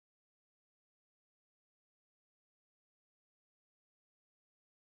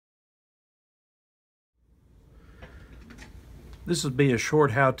This will be a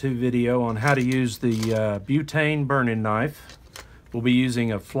short how-to video on how to use the butane burn-in knife. We'll be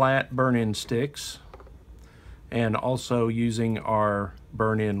using a flat burn-in sticks and also using our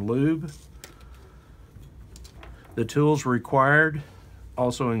burn-in lube. The tools required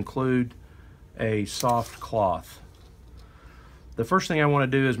also include a soft cloth. The first thing I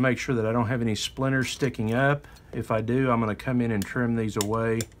want to do is make sure that I don't have any splinters sticking up. If I do, I'm going to come in and trim these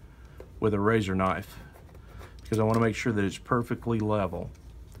away with a razor knife, because I want to make sure that it's perfectly level.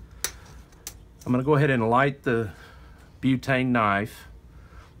 I'm going to go ahead and light the butane knife,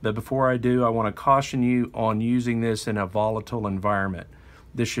 but before I do, I want to caution you on using this in a volatile environment.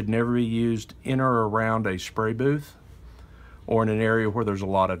 This should never be used in or around a spray booth or in an area where there's a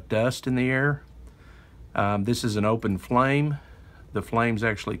lot of dust in the air. This is an open flame. The flames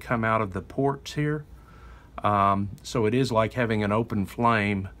actually come out of the ports here. So it is like having an open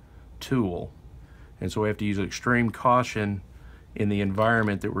flame tool. And so we have to use extreme caution in the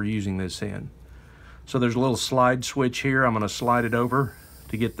environment that we're using this in. So there's a little slide switch here. I'm going to slide it over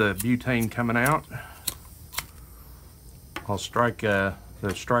to get the butane coming out. I'll strike the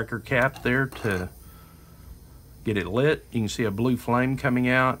striker cap there to get it lit. You can see a blue flame coming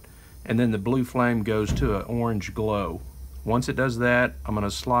out, and then the blue flame goes to an orange glow. Once it does that, I'm going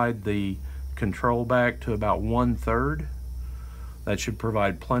to slide the control back to about 1/3. That should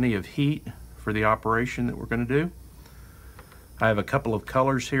provide plenty of heat for the operation that we're going to do. I have a couple of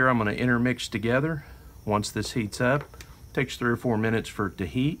colors here I'm going to intermix together. Once this heats up, it takes 3 or 4 minutes for it to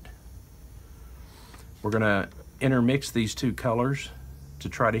heat. We're going to intermix these two colors to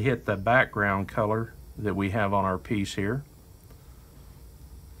try to hit the background color that we have on our piece here.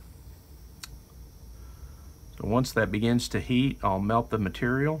 So once that begins to heat, I'll melt the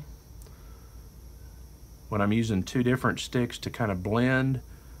material. When I'm using two different sticks to kind of blend,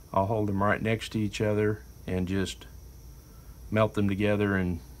 I'll hold them right next to each other and just melt them together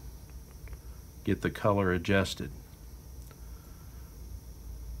and get the color adjusted.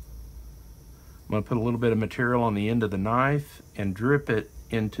 I'm going to put a little bit of material on the end of the knife and drip it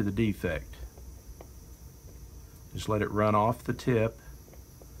into the defect. Just let it run off the tip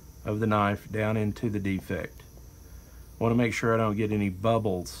of the knife down into the defect. I want to make sure I don't get any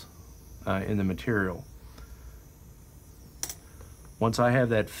bubbles in the material. Once I have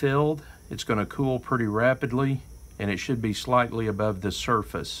that filled, it's going to cool pretty rapidly, and it should be slightly above the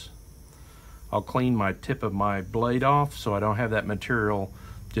surface. I'll clean my tip of my blade off so I don't have that material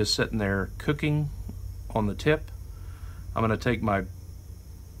just sitting there cooking on the tip. I'm going to take my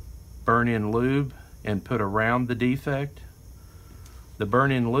burn-in lube and put around the defect. The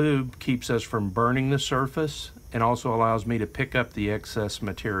burn-in lube keeps us from burning the surface and also allows me to pick up the excess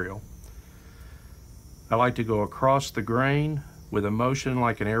material. I like to go across the grain with a motion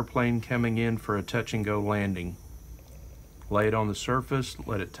like an airplane coming in for a touch-and-go landing. Lay it on the surface,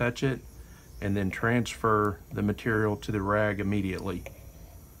 let it touch it, and then transfer the material to the rag immediately.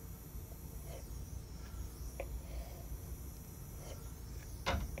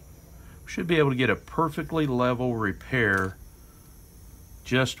 We should be able to get a perfectly level repair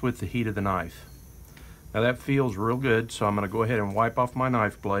just with the heat of the knife. Now that feels real good, so I'm going to go ahead and wipe off my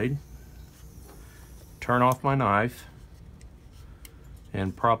knife blade, turn off my knife,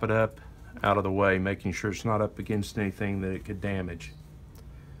 and prop it up out of the way, making sure it's not up against anything that it could damage.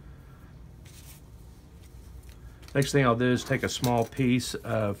 Next thing I'll do is take a small piece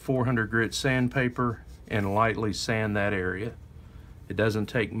of 400 grit sandpaper and lightly sand that area. It doesn't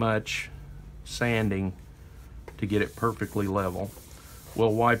take much sanding to get it perfectly level.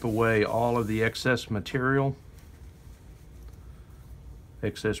 We'll wipe away all of the excess material,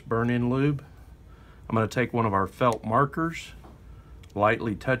 excess burn-in lube. I'm going to take one of our felt markers,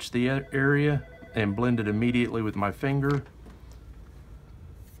 lightly touch the area, and blend it immediately with my finger.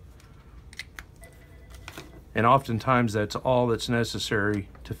 And oftentimes that's all that's necessary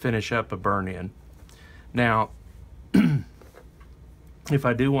to finish up a burn-in. Now, if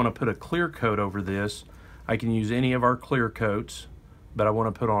I do want to put a clear coat over this, I can use any of our clear coats, but I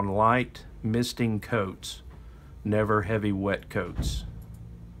want to put on light misting coats, never heavy wet coats.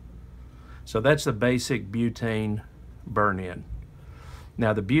 So that's the basic butane burn-in.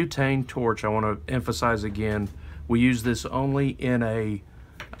 Now the butane torch, I want to emphasize again, we use this only in a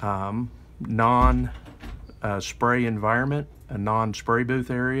non-spray environment, a non-spray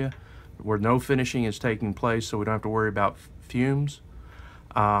booth area where no finishing is taking place, so we don't have to worry about fumes.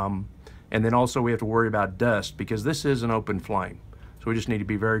 And then also we have to worry about dust because this is an open flame. So we just need to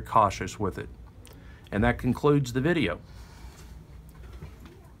be very cautious with it. And that concludes the video.